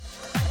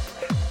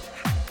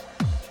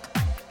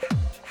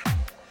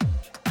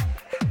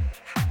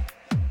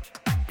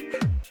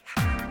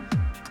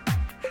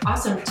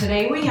Awesome.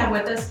 Today we have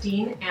with us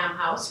Dean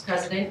Amhouse,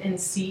 President and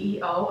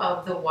CEO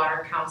of the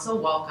Water Council.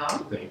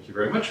 Welcome. Thank you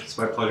very much. It's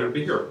my pleasure to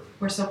be here.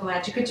 We're so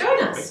glad you could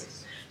join us.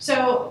 Thanks.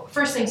 So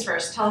first things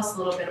first, tell us a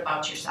little bit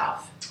about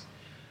yourself.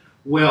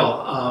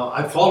 Well,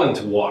 I fall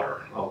into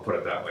water. I'll put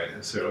it that way.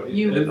 So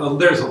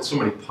there's so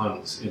many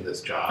puns in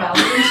this job.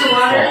 Fell into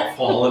water?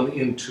 Fallen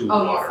into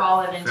water. Oh, you've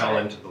fallen into Fell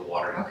it. into the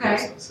water Okay.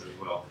 business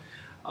as well.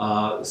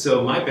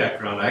 So my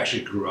background, I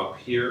actually grew up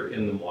here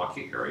in the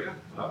Milwaukee area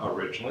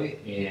originally,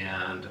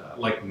 and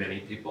like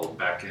many people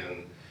back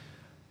in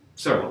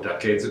several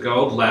decades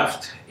ago,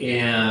 left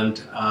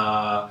and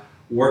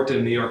worked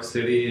in New York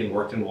City and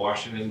worked in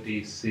Washington,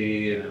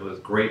 D.C., and it was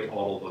great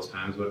all of those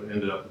times, but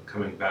ended up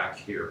coming back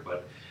here.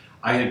 But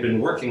I had been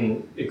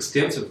working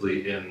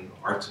extensively in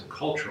arts and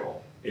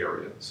cultural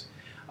areas.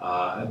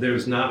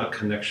 There's not a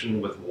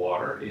connection with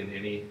water in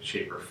any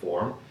shape or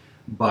form,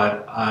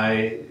 but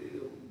I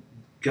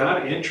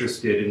got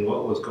interested in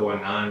what was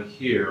going on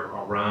here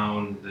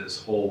around this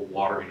whole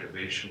water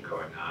innovation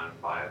going on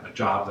by a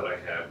job that I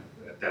had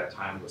at that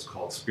time was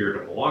called Spirit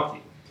of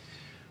Milwaukee,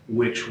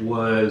 which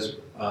was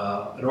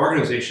an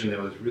organization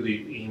that was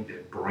really aimed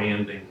at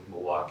branding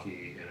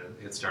Milwaukee, and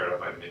it had started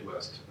by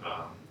Midwest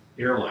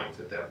Airlines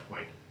at that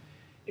point.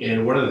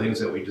 And one of the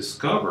things that we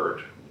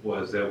discovered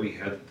was that we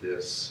had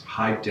this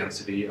high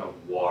density of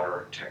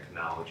water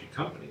technology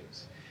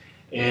companies.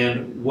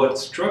 And what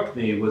struck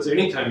me was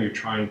anytime you're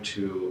trying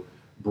to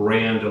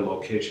brand a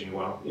location, you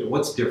want,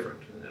 what's different?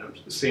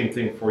 Same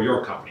thing for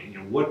your company.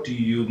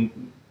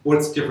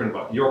 What's different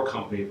about your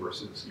company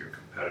versus your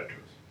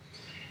competitors?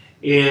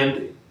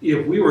 And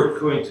if we were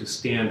going to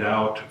stand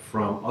out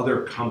from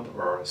other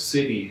or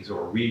cities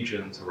or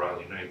regions around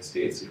the United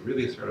States, it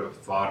really sort of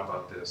thought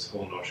about this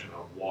whole notion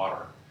of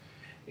water.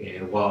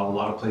 And while a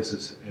lot of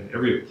places and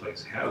every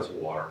place has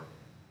water,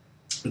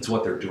 it's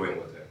what they're doing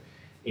with it.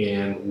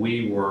 And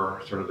we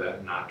were sort of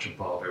that notch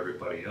above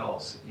everybody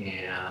else.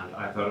 And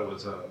I thought it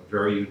was a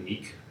very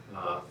unique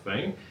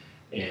thing.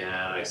 And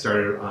I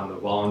started on the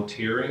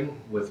volunteering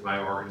with my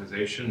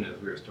organization as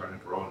we were starting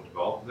to grow and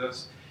develop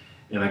this.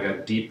 And I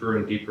got deeper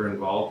and deeper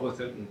involved with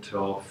it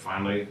until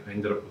finally I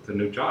ended up with a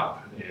new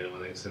job. And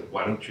when they said,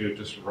 why don't you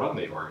just run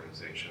the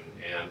organization?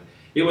 And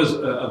it was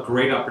a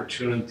great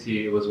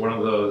opportunity. It was one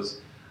of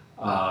those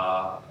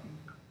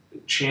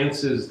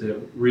chances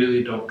that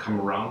really don't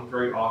come around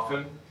very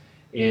often.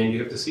 And you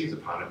have to seize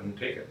upon it and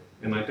take it.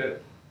 And I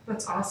did.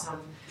 That's awesome.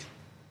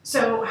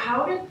 So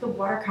how did the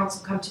Water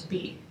Council come to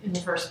be in the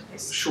first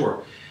place?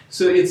 Sure.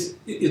 So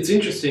it's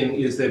interesting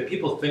is that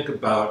people think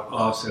about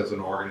us as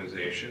an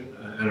organization,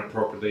 and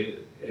appropriately,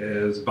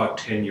 as about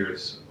 10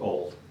 years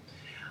old.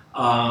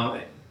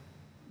 But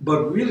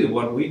really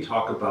what we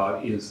talk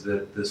about is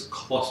that this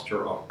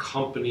cluster of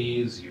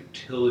companies,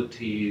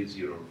 utilities,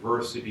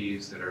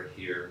 universities that are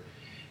here,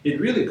 it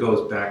really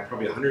goes back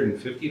probably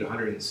 150 to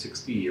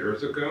 160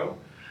 years ago.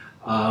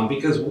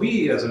 Because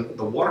we, as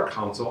the Water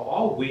Council,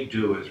 all we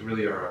do is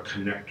really are a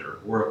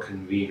connector. We're a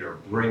convener,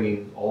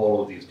 bringing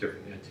all of these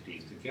different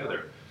entities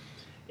together.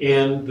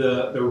 And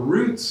the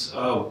roots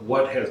of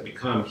what has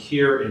become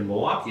here in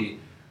Milwaukee,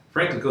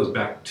 frankly, goes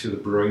back to the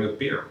brewing of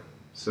beer.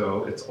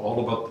 So it's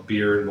all about the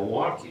beer in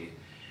Milwaukee.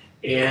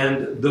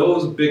 And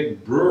those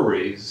big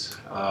breweries,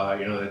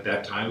 at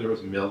that time there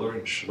was Miller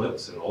and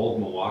Schlitz and Old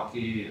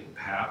Milwaukee and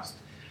Pabst.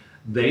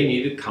 They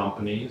needed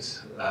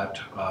companies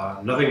that,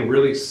 nothing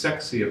really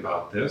sexy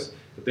about this,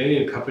 but they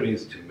needed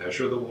companies to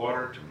measure the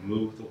water, to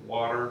move the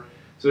water.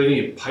 So they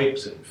needed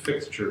pipes and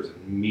fixtures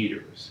and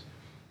meters.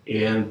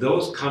 And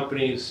those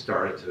companies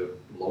started to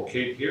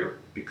locate here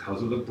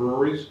because of the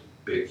breweries,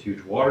 big,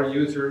 huge water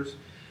users.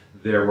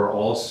 There were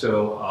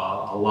also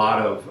a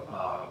lot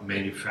of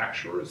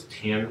manufacturers,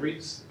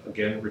 tanneries,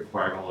 again,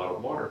 requiring a lot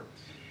of water.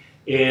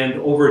 And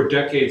over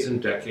decades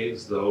and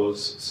decades,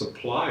 those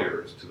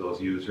suppliers to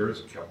those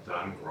users kept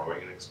on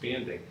growing and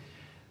expanding.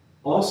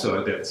 Also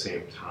at that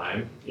same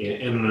time, in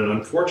an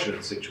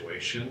unfortunate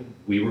situation,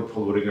 we were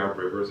polluting our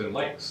rivers and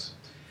lakes.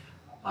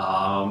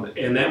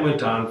 And that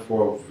went on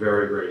for a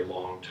very, very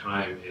long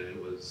time,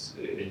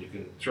 and you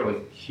can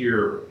certainly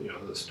hear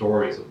the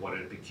stories of what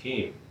it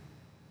became.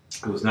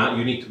 It was not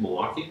unique to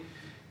Milwaukee.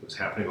 It was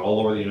happening all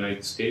over the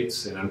United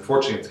States, and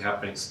unfortunately it's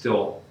happening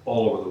still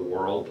all over the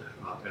world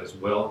as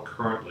well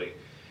currently.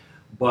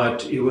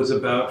 But it was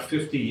about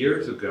 50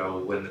 years ago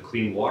when the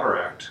Clean Water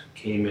Act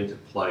came into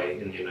play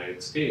in the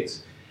United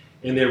States.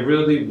 And there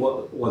really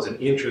was an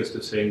interest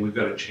of saying we've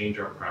got to change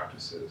our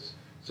practices.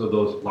 So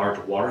those large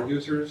water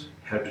users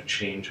had to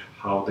change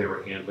how they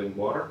were handling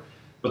water,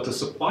 but the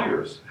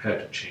suppliers had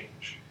to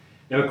change.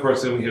 And of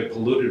course, then we had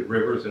polluted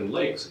rivers and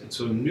lakes, and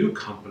so new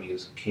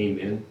companies came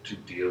in to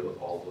deal with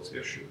all those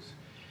issues.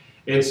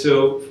 And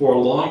so for a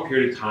long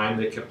period of time,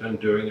 they kept on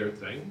doing their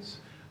things.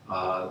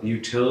 The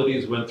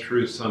utilities went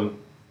through some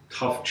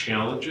tough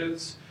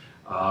challenges.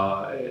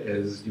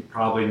 As you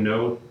probably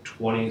know,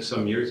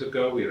 20-some years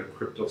ago, we had a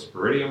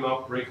cryptosporidium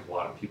outbreak. A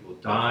lot of people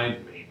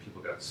died, many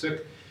people got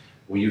sick.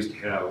 We used to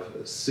have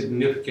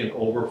significant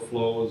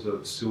overflows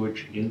of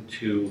sewage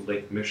into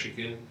Lake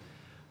Michigan.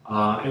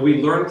 And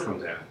we learned from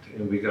that,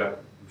 and we got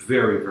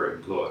very,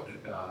 very good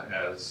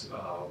as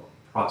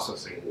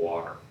processing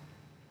water.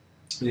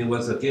 And it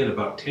was, again,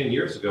 about 10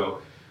 years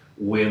ago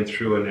when,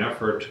 through an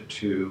effort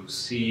to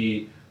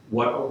see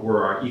what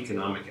were our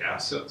economic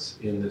assets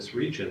in this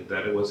region,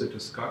 that it was a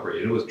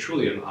discovery. And it was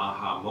truly an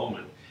aha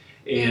moment.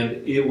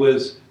 And it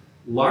was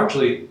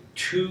largely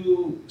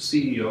two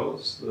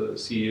CEOs, the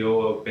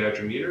CEO of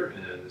Badger Meter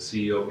and the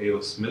CEO of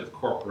A.O. Smith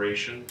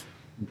Corporation,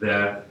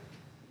 that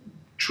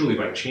truly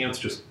by chance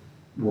just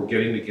were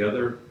getting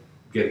together,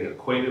 getting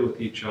acquainted with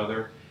each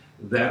other.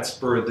 That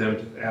spurred them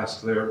to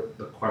ask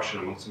the question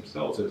amongst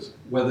themselves is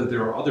whether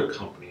there are other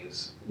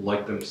companies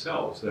like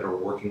themselves that are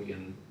working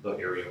in the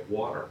area of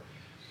water.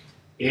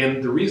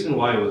 And the reason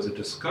why it was a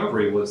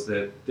discovery was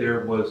that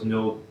there was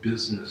no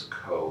business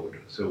code.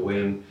 So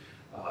when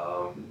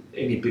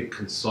any big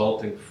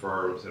consulting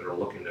firms that are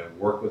looking to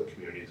work with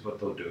communities, what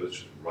they'll do is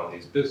just run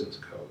these business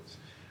codes.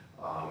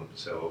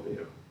 So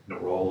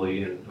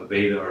Neroli and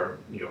Aveda are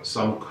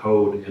some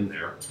code in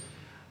there.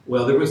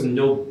 Well, there was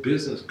no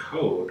business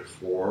code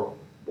for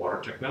water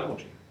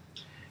technology.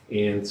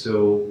 And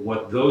so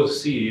what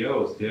those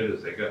CEOs did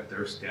is they got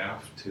their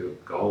staff to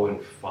go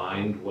and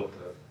find what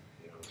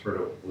the sort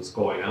of was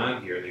going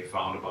on here. They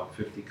found about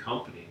 50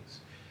 companies.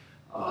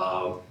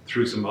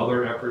 Through some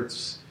other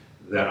efforts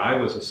that I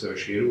was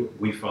associated with,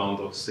 we found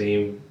those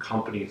same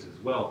companies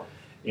as well.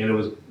 And it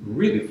was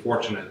really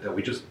fortunate that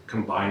we just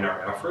combined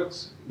our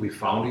efforts. We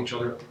found each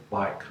other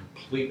by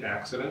complete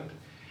accident,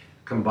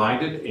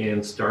 combined it,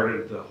 and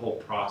started the whole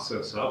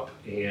process up.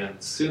 And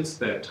since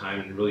that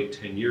time, in really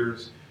 10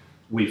 years,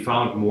 we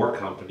found more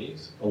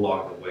companies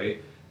along the way,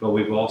 but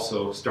we've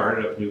also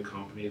started up new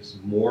companies.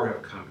 More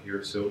have come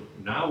here. So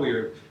now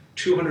we're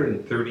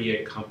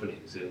 238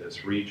 companies in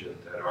this region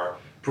that are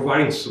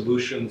providing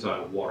solutions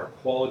on water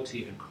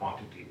quality and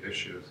quantity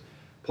issues.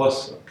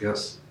 Plus,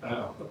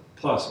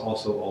 plus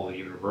also all the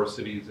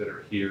universities that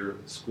are here,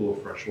 the School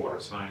of Freshwater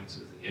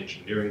Sciences, the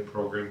engineering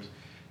programs,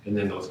 and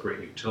then those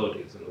great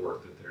utilities and the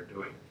work that they're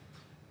doing.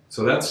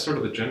 So that's sort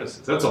of the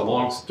genesis. That's a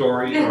long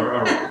story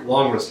or a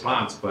long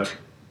response, but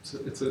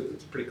it's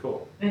pretty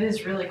cool. It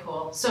is really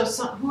cool. So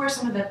who are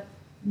some of the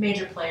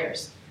major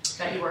players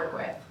that you work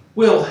with?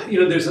 Well,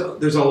 there's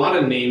a lot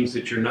of names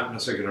that you're not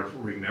necessarily going to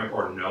remember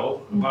or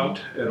know about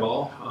at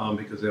all,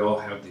 because they all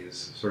have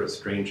these sort of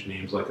strange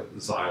names like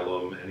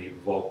Xylem and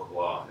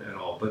Evoqua and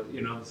all. But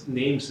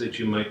names that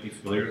you might be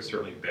familiar with,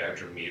 certainly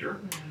Badger Meter.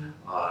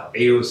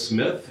 A.O.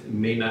 Smith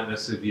may not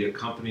necessarily be a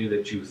company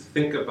that you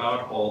think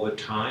about all the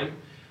time,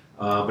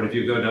 but if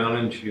you go down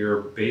into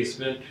your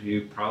basement,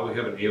 you probably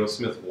have an A.O.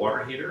 Smith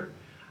water heater.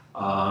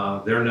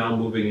 They're now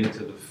moving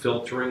into the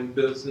filtering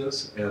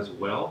business as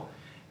well.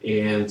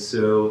 And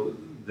so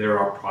there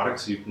are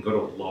products, you can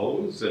go to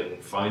Lowe's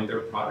and find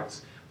their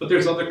products, but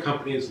there's other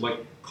companies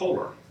like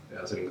Kohler,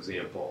 as an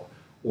example,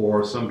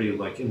 or somebody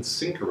like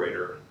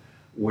InSinkErator,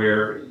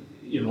 where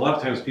a lot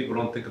of times people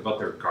don't think about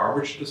their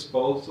garbage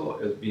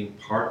disposal as being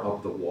part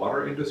of the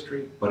water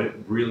industry, but it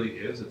really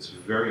is. It's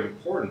very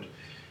important,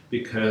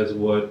 because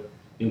what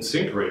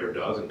InSinkErator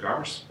does in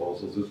garbage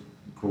disposals is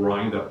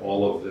grind up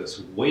all of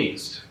this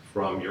waste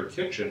from your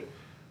kitchen,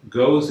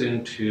 goes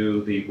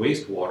into the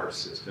wastewater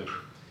system.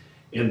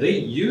 And they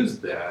use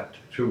that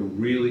to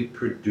really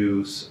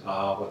produce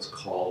what's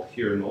called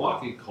here in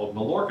Milwaukee called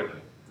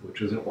Milorganite,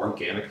 which is an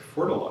organic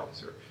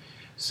fertilizer.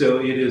 So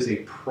it is a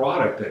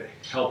product that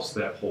helps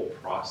that whole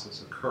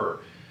process occur.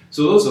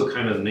 So those are the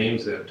kind of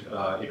names that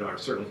are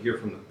certainly here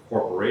from the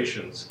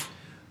corporations.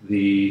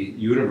 The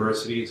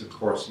universities, of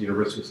course,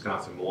 University of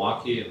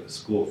Wisconsin-Milwaukee and the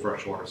School of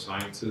Freshwater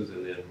Sciences,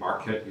 and then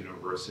Marquette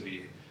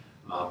University.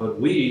 But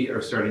we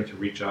are starting to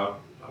reach out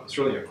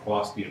certainly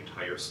across the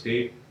entire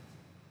state.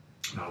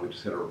 We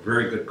just had a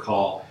very good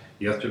call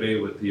yesterday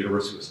with the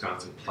University of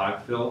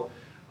Wisconsin-Platteville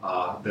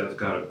that's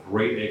got a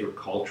great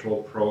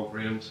agricultural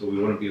program. So we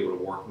want to be able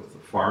to work with the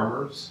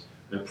farmers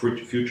and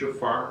future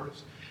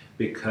farmers,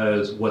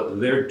 because what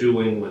they're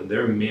doing when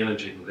they're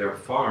managing their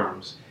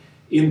farms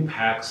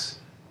impacts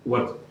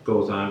what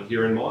goes on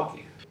here in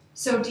Milwaukee.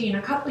 So Dean,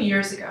 a couple of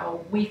years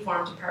ago, we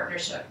formed a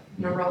partnership,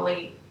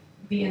 Neroli,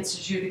 the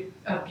Institute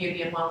of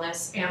Beauty and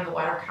Wellness, and the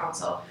Water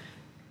Council.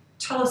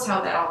 Tell us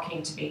how that all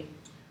came to be.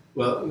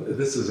 Well,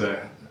 this is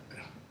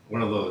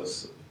one of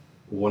those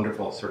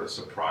wonderful sort of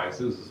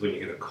surprises, is when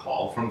you get a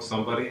call from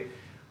somebody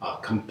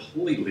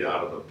completely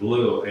out of the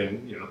blue,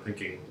 and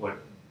thinking,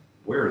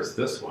 where is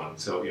this one?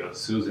 So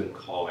Susan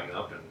calling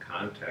up and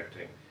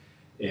contacting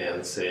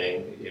and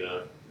saying,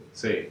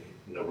 say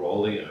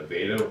Neroli and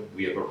Aveda,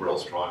 we have a real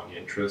strong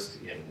interest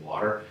in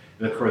water.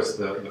 And of course,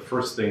 the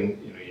first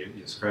thing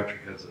you scratch your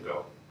heads and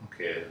go,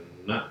 okay,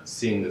 I'm not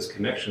seeing this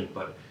connection,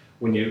 but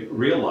when you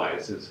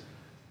realize is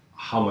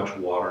how much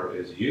water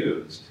is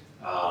used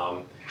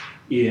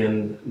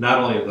in not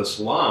only the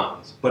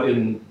salons, but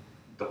in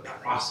the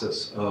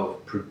process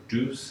of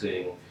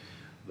producing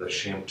the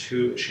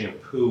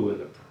shampoo and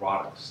the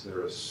products.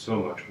 There is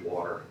so much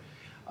water.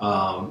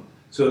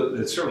 So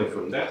it's certainly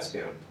from that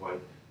standpoint,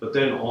 but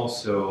then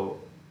also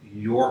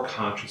your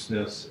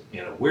consciousness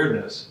and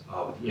awareness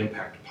of the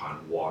impact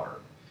upon water.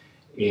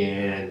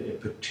 And in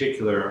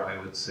particular, I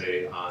would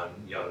say on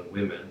young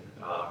women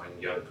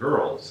and young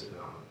girls.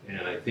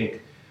 And I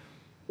think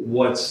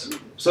what's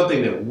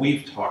something that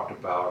we've talked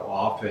about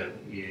often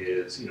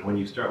is, when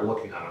you start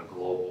looking on a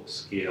global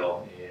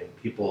scale and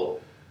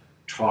people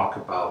talk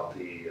about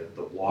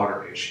the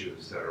water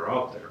issues that are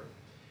out there.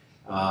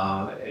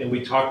 And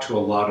we talk to a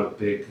lot of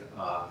big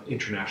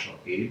international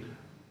aid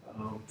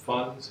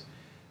funds.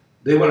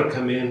 They want to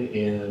come in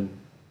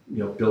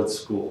and build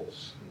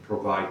schools and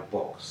provide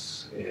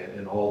books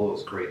and all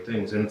those great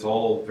things, and it's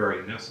all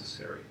very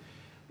necessary.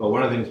 But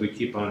one of the things we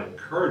keep on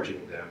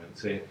encouraging them and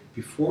saying,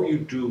 before you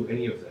do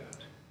any of that,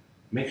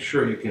 make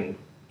sure you can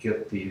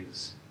get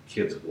these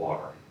kids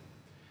water,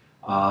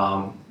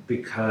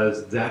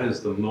 because that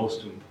is the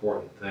most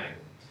important thing,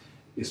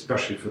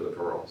 especially for the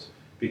girls.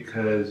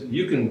 Because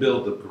you can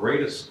build the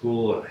greatest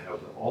school and have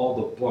all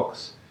the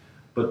books,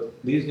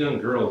 but these young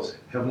girls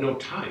have no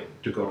time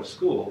to go to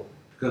school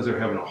because they're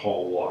having to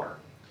haul water.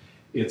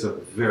 It's a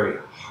very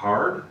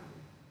hard,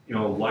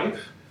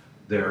 life.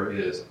 There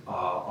is a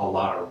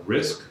lot of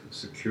risk,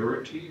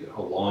 security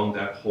along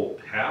that whole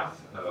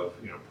path of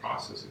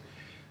processing.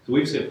 So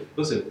we've said,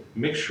 listen,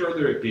 make sure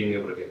they're being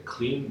able to get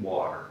clean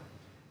water,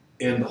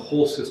 and the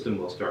whole system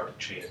will start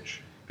to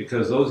change.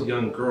 Because those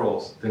young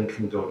girls then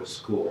can go to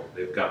school.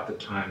 They've got the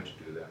time to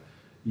do that.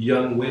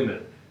 Young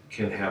women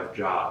can have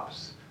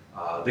jobs.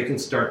 They can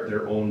start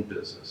their own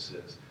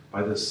businesses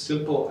by the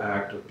simple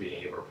act of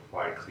being able to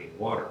provide clean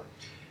water.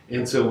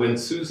 And so when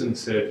Susan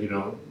said,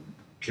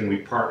 can we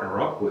partner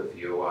up with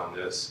you on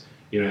this,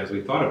 as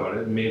we thought about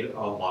it, it made a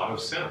lot of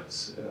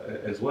sense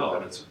as well.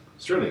 And it's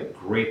certainly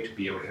great to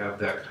be able to have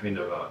that kind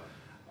of a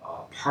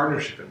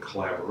partnership and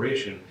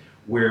collaboration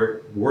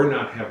where we're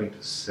not having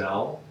to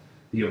sell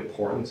the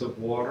importance of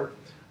water,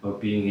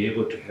 of being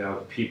able to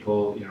have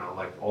people,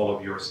 like all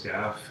of your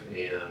staff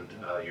and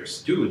your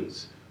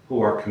students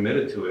who are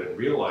committed to it and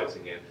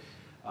realizing it.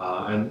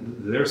 And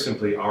they're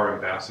simply our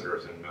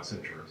ambassadors and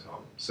messengers.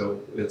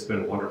 So it's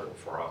been wonderful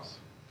for us.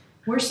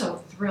 We're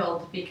so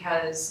thrilled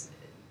because,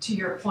 to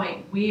your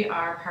point, we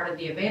are part of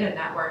the Aveda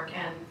network,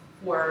 and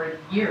for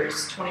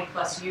years, 20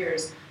 plus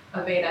years,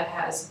 Aveda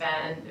has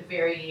been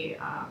very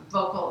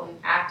vocal and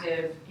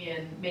active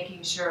in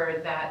making sure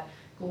that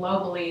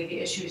globally, the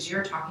issues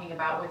you're talking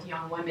about with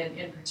young women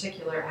in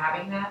particular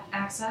having that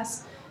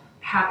access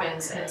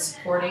happens, and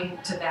supporting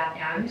to that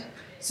end.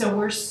 So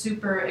we're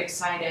super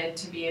excited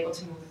to be able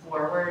to move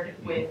forward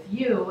with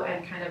you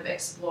and kind of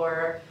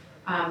explore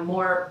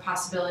more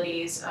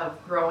possibilities of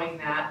growing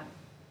that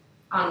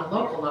on a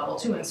local level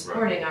too, and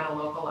supporting on a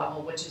local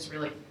level, which is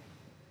really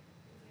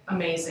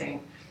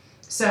amazing.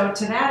 So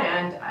to that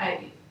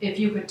end, if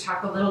you could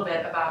talk a little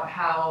bit about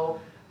how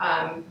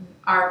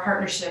our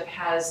partnership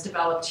has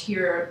developed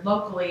here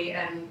locally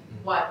and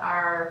what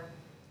our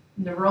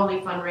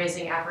Neroli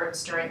fundraising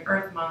efforts during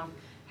Earth Month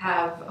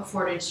have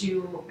afforded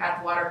you at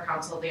the Water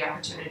Council the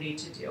opportunity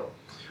to do.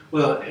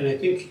 Well, and I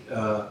think,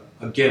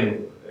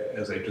 again,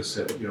 as I just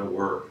said,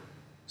 we're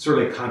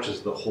certainly conscious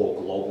of the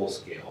whole global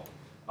scale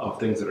of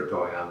things that are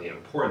going on, the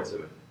importance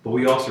of it. But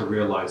we also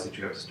realize that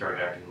you have to start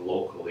acting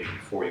locally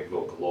before you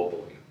go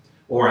globally,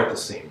 or at the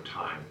same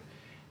time.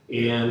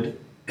 And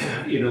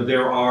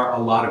there are a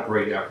lot of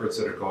great efforts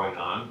that are going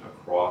on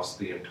across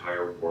the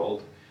entire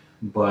world,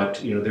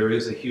 but there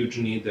is a huge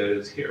need that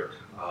is here.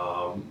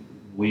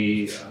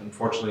 We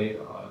unfortunately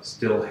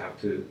still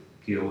have to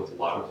deal with a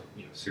lot of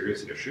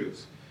serious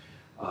issues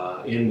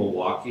in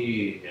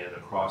Milwaukee and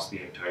across the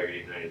entire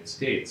United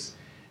States.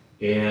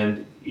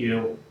 And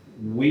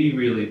we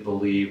really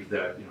believe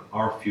that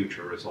our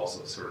future is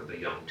also sort of the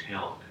young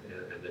talent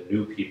and the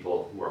new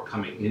people who are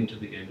coming into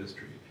the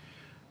industry.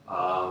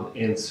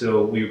 And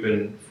so we've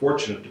been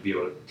fortunate to be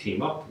able to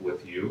team up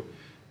with you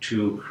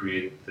to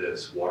create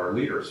this Water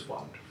Leaders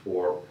Fund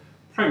for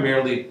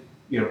primarily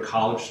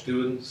college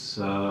students,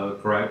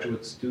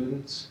 graduate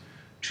students,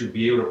 to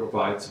be able to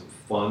provide some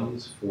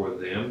funds for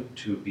them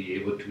to be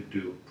able to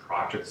do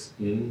projects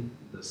in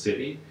the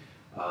city,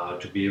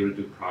 to be able to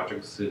do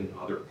projects in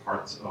other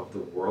parts of the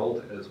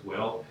world as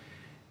well.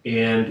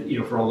 And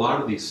for a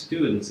lot of these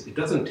students, it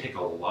doesn't take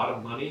a lot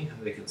of money.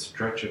 They can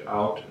stretch it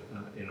out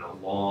in a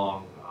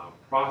long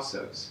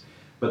process,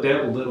 but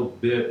that little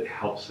bit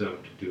helps them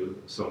to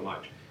do so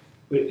much.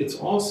 But it's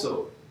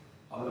also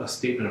a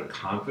statement of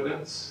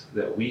confidence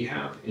that we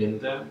have in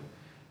them.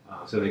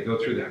 So they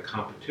go through that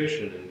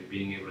competition and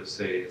being able to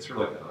say, it's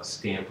sort of like a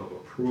stamp of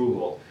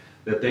approval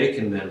that they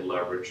can then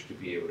leverage to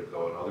be able to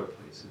go in other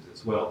places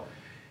as well.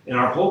 And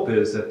our hope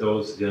is that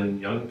those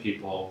young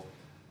people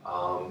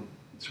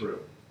sort of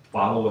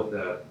follow with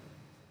that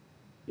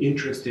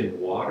interest in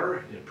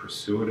water and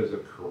pursue it as a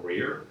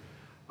career,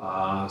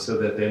 so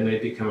that then they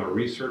become a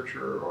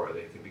researcher, or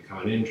they can become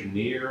an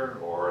engineer,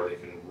 or they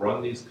can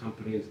run these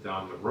companies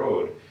down the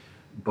road.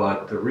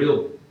 But the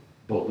real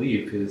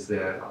belief is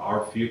that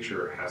our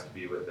future has to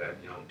be with that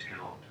young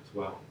talent as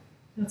well.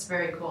 That's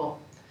very cool.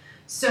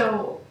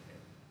 So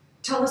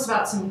tell us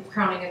about some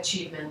crowning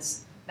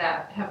achievements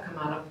that have come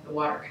out of the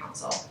Water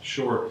Council?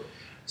 Sure.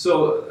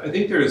 So I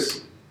think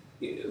there's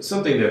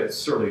something that's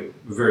certainly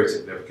very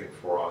significant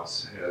for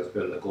us has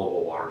been the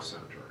Global Water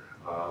Center.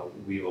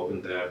 We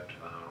opened that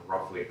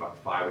roughly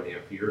about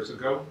 5.5 years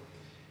ago.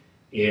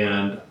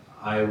 And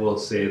I will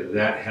say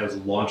that has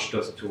launched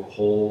us to a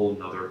whole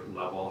nother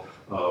level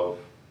of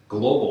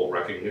global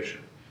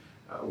recognition.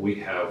 We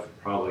have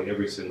probably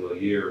every single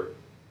year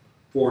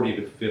 40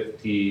 to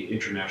 50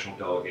 international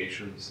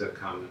delegations that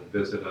come and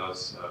visit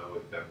us.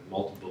 We've got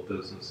multiple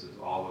businesses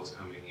always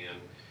coming in.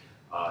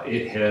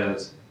 It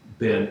has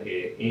been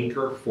an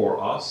anchor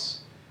for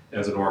us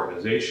as an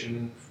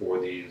organization, for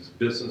these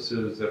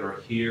businesses that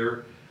are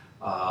here.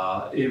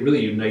 It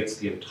really unites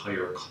the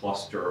entire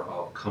cluster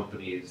of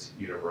companies,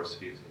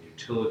 universities, and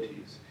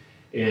utilities,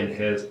 and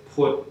has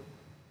put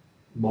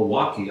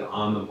Milwaukee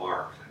on the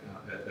mark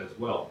as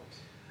well.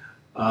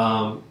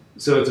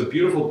 So it's a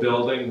beautiful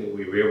building.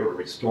 We were able to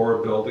restore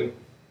a building,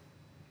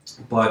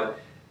 but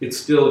it's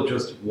still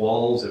just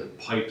walls and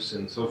pipes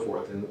and so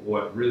forth. And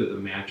what really the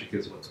magic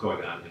is what's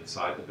going on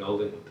inside the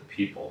building with the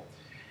people.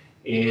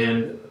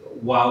 And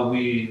while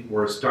we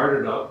were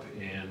started up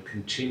and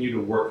continue to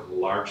work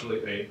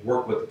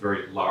with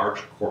very large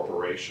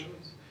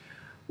corporations,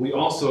 we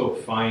also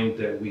find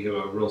that we have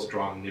a real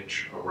strong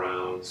niche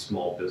around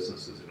small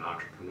businesses and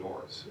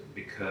entrepreneurs,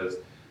 because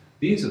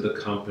these are the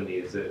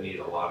companies that need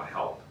a lot of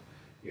help.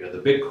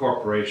 The big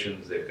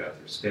corporations, they've got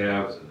their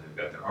staffs and they've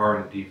got their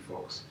R&D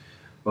folks,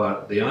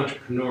 but the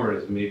entrepreneur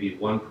is maybe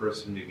one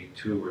person, maybe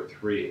two or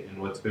three. And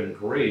what's been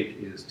great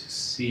is to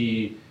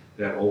see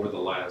that over the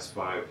last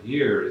 5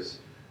 years,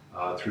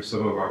 through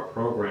some of our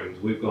programs,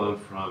 we've gone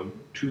from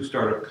 2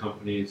 startup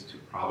companies to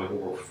probably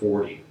over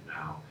 40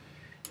 now.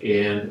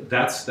 And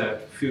that's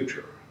that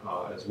future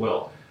as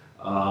well.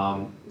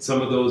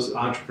 Some of those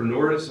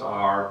entrepreneurs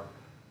are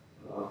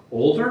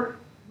older,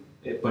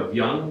 but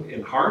young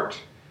in heart.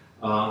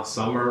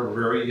 Some are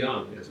very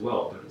young as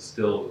well, but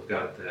still have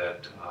got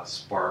that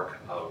spark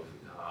of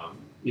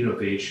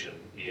innovation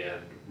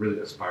and really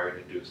aspire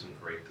to do some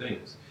great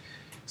things.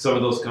 Some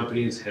of those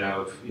companies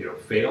have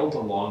failed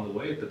along the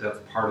way, but that's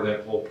part of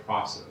that whole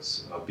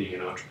process of being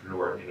an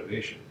entrepreneur in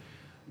innovation.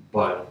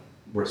 But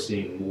we're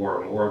seeing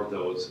more and more of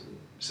those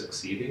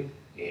succeeding,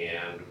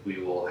 and we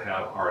will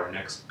have our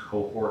next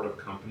cohort of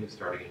companies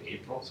starting in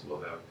April. So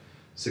we'll have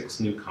 6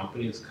 new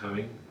companies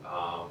coming,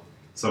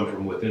 some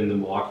from within the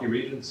Milwaukee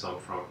region, some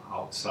from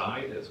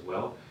outside as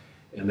well.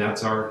 And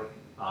that's our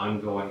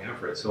ongoing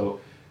effort.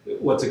 So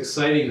what's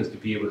exciting is to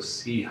be able to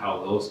see how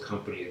those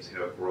companies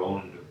have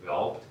grown and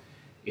developed.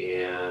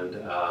 And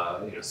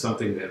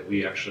something that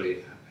we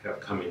actually have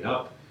coming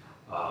up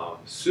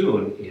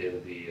soon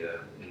in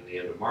the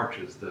end of March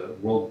is the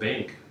World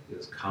Bank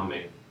is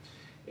coming,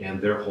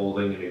 and they're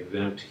holding an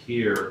event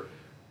here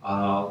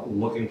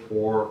looking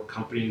for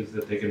companies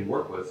that they can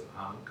work with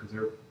because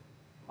they're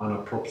on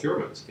a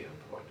procurement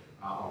standpoint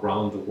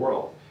around the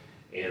world.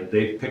 And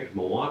they've picked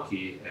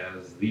Milwaukee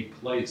as the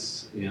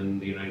place in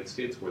the United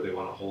States where they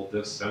want to hold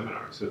this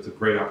seminar. So it's a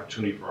great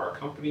opportunity for our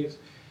companies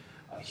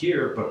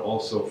here, but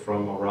also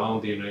from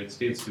around the United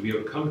States to be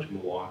able to come to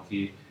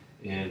Milwaukee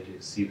and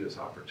to see this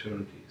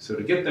opportunity. So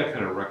to get that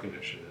kind of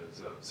recognition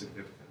is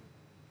significant.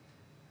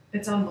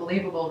 It's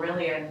unbelievable,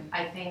 really, and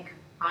I think,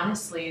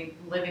 honestly,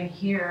 living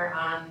here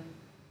on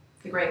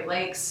the Great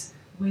Lakes,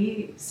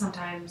 we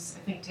sometimes,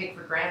 I think, take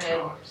for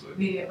granted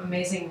the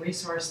amazing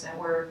resource that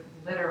we're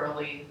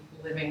literally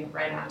living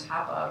right on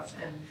top of.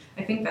 And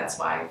I think that's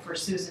why, for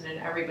Susan and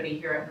everybody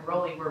here at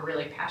Neroli, we're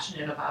really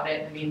passionate about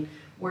it. I mean,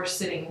 we're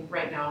sitting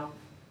right now,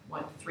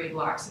 3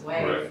 blocks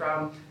away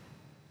from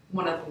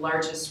one of the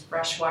largest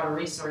freshwater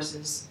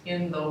resources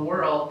in the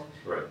world,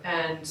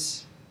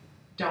 and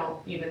don't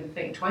even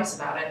think twice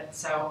about it.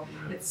 So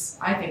it's,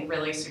 I think,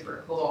 really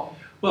super cool.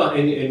 Well,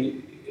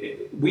 and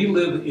we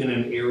live in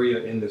an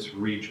area in this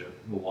region,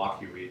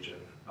 Milwaukee region.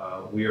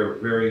 We are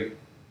very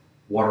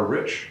water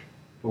rich,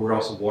 but we're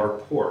also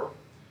water poor.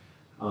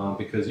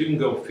 Because you can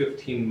go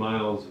 15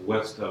 miles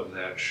west of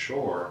that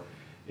shore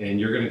and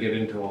you're going to get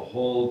into a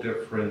whole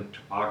different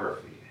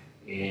topography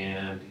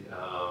and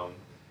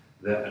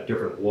a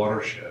different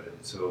watershed. And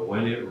so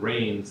when it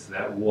rains,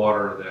 that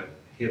water that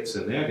hits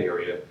in that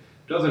area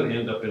doesn't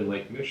end up in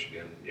Lake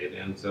Michigan. It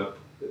ends up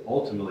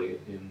ultimately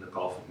in the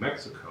Gulf of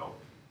Mexico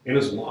and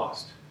is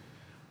lost.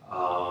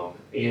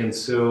 And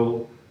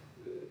so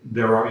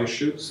there are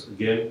issues,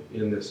 again,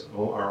 in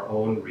our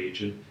own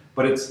region,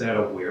 but it's that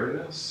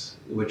awareness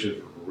which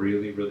is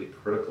really, really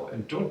critical,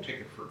 and don't take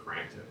it for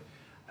granted.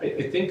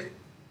 I think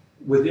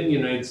within the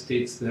United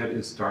States that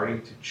is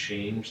starting to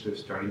change. There's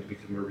starting to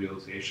become a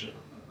realization,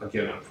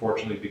 again,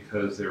 unfortunately,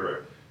 because there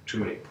are too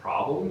many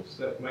problems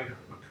that might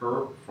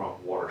occur from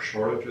water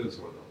shortages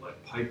or the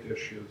lead pipe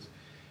issues.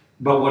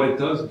 But what it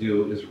does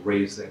do is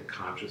raise that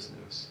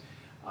consciousness.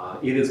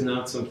 It is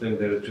not something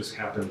that it just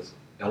happens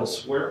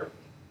elsewhere.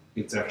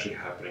 It's actually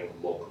happening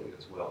locally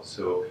as well.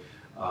 So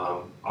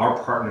our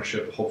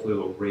partnership hopefully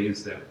will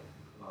raise that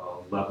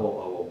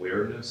level of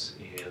awareness,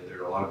 and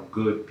there are a lot of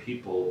good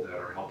people that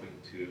are helping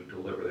to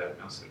deliver that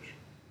message.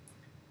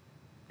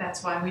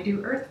 that's why we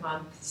do Earth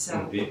Month. So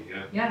Indeed,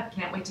 yeah,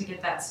 can't wait to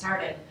get that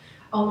started.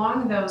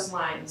 Along those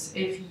lines,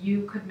 if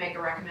you could make a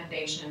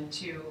recommendation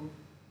to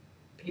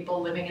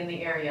people living in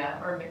the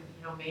area, or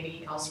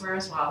maybe elsewhere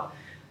as well,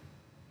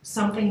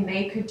 something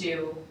they could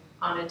do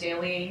on a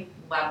daily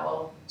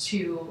level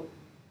to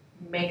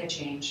make a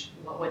change,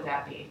 what would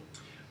that be?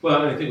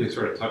 Well, I think we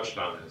sort of touched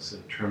on this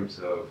in terms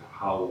of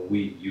how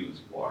we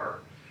use water.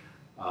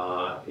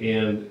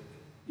 And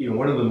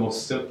one of the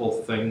most simple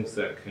things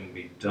that can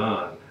be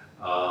done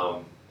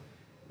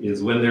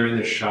is when they're in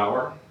the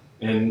shower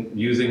and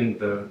using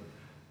the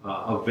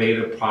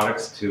Aveda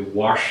products to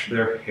wash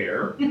their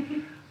hair.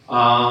 You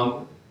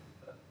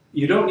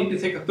don't need to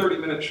take a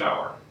 30-minute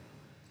shower.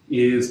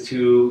 Is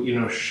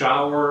to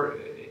shower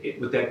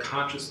with that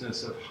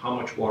consciousness of how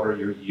much water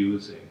you're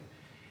using.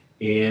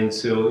 And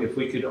so if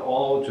we could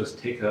all just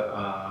take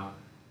a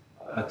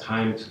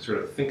time to sort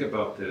of think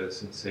about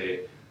this and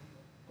say,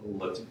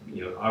 let's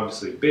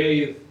obviously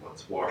bathe,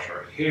 let's wash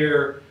our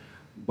hair,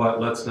 but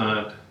let's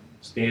not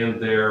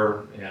stand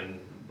there and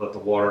let the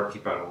water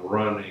keep on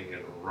running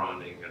and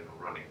running and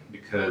running,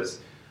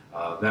 because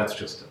that's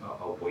just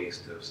a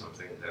waste of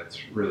something that's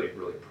really,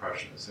 really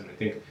precious. And I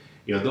think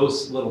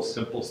those little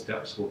simple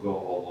steps will go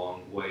a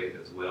long way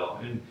as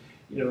well. And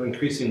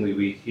increasingly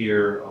we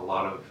hear a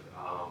lot of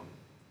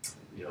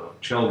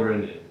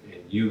children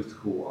and youth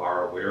who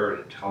are aware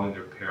and telling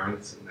their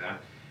parents and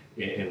that.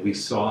 And we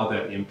saw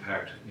that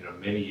impact,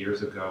 many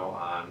years ago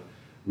on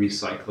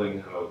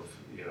recycling of,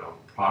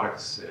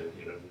 products,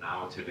 and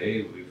now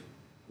today we've,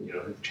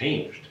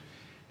 changed,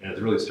 and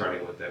it's really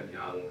starting with that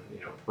young,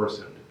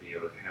 person to be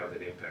able to have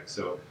that impact.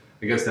 So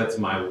I guess that's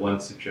my one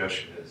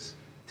suggestion: is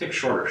take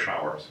shorter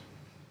showers.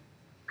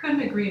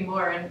 Couldn't agree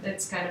more, and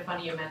it's kind of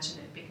funny you mention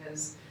it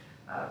because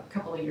a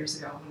couple of years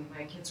ago, when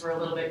my kids were a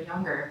little bit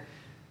younger,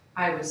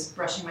 I was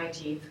brushing my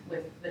teeth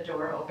with the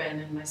door open,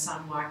 and my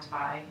son walked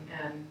by,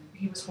 and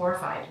he was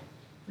horrified.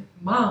 Like,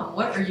 Mom,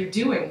 what are you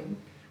doing?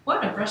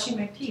 What? I'm brushing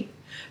my teeth.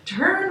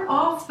 Turn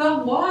off the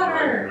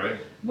water! Right.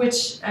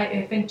 Which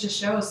I think just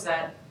shows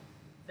that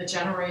the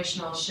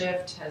generational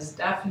shift has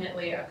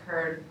definitely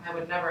occurred. I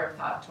would never have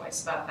thought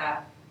twice about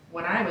that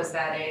when I was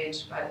that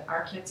age, but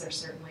our kids are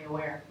certainly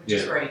aware, which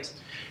is great.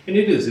 And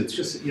it is. It's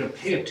just,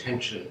 pay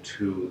attention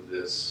to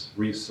this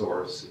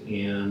resource.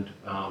 And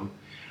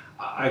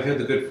I've had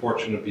the good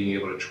fortune of being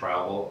able to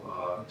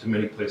travel to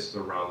many places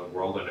around the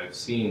world, and I've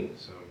seen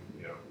some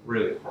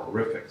really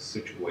horrific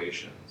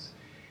situations.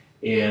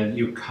 And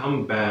you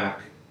come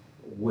back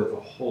with a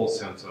whole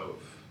sense of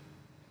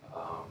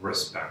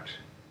respect.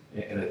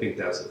 And I think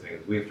that's the thing,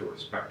 is we have to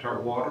respect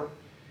our water,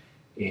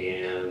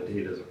 and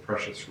it is a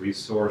precious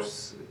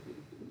resource.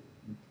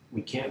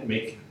 We can't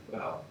make,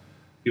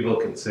 people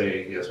can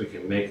say, yes, we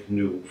can make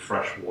new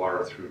fresh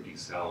water through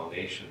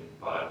desalination,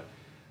 but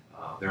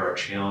there are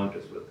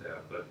challenges with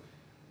that. But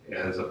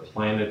as a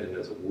planet and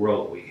as a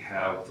world, we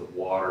have the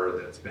water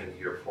that's been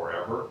here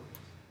forever.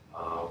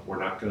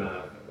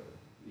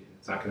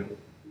 It's not going to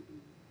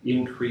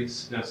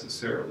increase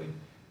necessarily.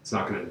 It's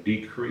not going to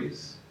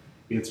decrease.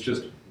 It's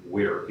just,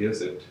 where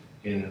is it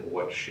and in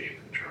what shape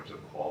in terms of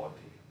quality.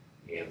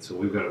 And so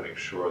we've got to make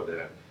sure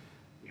that,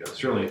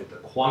 certainly the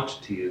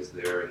quantity is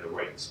there in the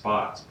right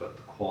spots, but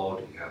the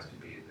quality has to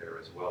be there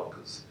as well,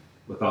 because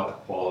without the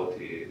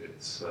quality,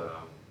 it's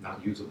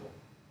not usable.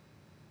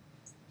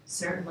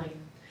 Certainly.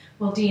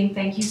 Well, Dean,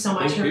 thank you so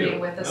much for being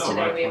with us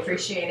today. We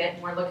appreciate it,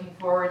 and we're looking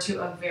forward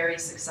to a very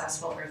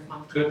successful Earth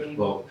Month campaign. Good.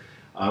 Well,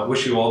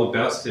 wish you all the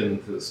best,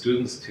 and for the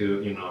students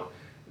to,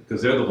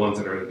 because they're the ones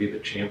that are going to be the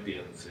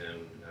champions and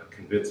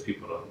convince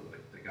people to,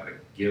 they got to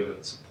give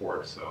and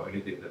support. So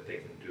anything that they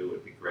can do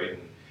would be great,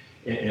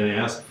 and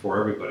ask for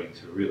everybody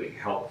to really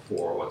help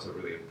for what's a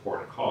really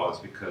important cause,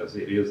 because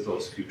it is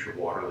those future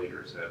water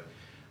leaders that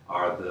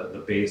are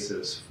the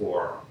basis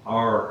for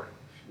our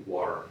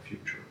water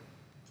future.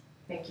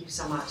 Thank you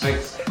so much.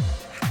 Thanks.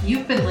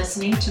 You've been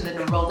listening to the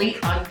Neroli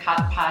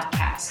Uncut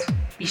podcast.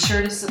 Be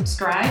sure to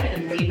subscribe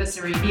and leave us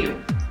a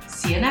review.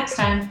 See you next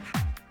time.